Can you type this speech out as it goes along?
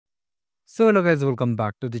So hello guys, welcome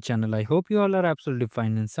back to the channel. I hope you all are absolutely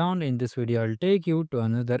fine and sound. In this video, I'll take you to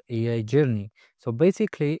another AI journey. So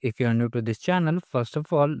basically, if you are new to this channel, first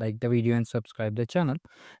of all, like the video and subscribe the channel.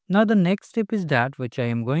 Now the next step is that which I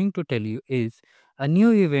am going to tell you is a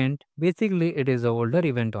new event. Basically, it is an older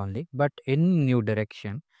event only, but in new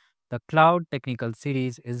direction. The Cloud Technical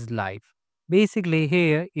Series is live. Basically,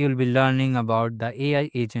 here you'll be learning about the AI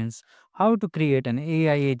agents, how to create an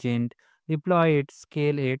AI agent, deploy it,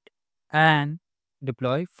 scale it, and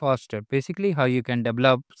deploy faster. Basically, how you can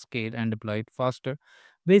develop, scale, and deploy it faster.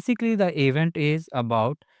 Basically, the event is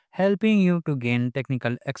about helping you to gain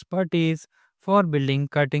technical expertise for building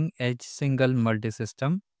cutting edge single multi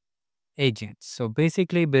system agents. So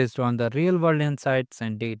basically based on the real world insights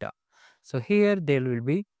and data. So here there will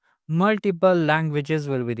be multiple languages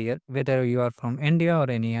will be there. Whether you are from India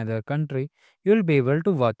or any other country, you will be able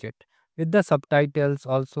to watch it with the subtitles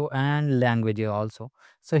also and languages also.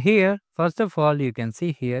 So here, first of all, you can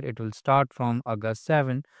see here it will start from August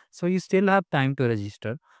 7. So you still have time to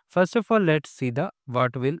register. First of all, let's see the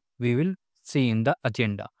what will we will see in the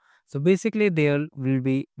agenda. So basically there will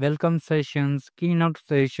be welcome sessions, keynote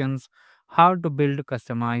sessions, how to build,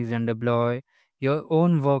 customize, and deploy your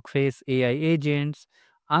own workplace AI agents.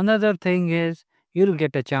 Another thing is you'll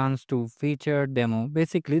get a chance to feature demo.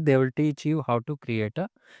 Basically, they will teach you how to create a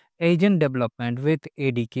agent development with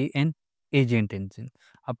ADK and agent engine.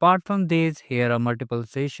 Apart from this, here are multiple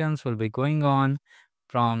sessions will be going on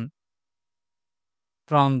from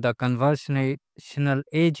the conversational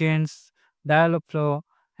agents, dialog flow,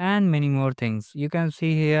 and many more things. You can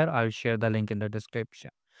see here, I'll share the link in the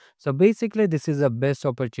description. So basically, this is the best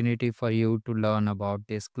opportunity for you to learn about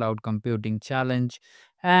this cloud computing challenge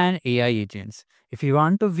and AI agents. If you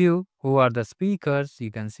want to view who are the speakers,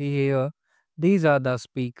 you can see here, these are the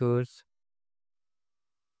speakers,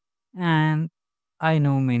 and I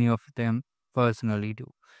know many of them personally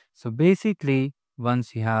too. So basically,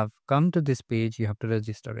 once you have come to this page, you have to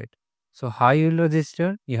register it. So how you will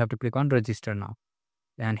register? You have to click on register now.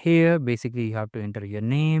 And here, basically, you have to enter your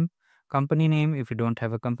name, company name. If you don't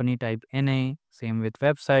have a company, type NA. Same with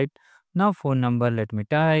website. Now phone number, let me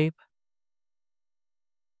type.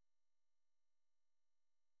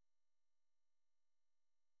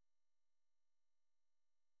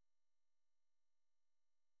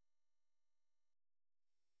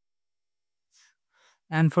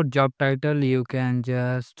 And for job title, you can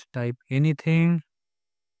just type anything.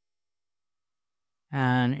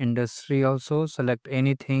 And industry also, select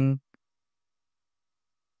anything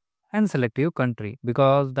and select your country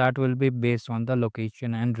because that will be based on the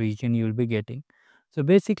location and region you will be getting. So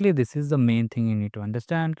basically this is the main thing you need to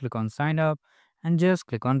understand. Click on sign up and just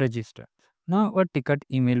click on register. Now a ticket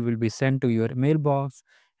email will be sent to your mailbox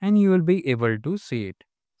and you will be able to see it.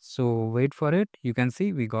 So wait for it. You can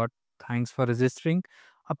see we got thanks for registering.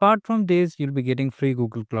 Apart from this, you'll be getting free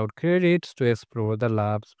Google Cloud credits to explore the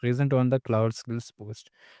labs present on the Cloud Skills post.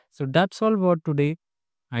 So that's all for today.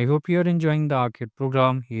 I hope you are enjoying the arcade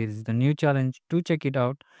program. Here is the new challenge. To check it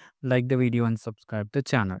out, like the video and subscribe the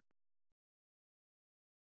channel.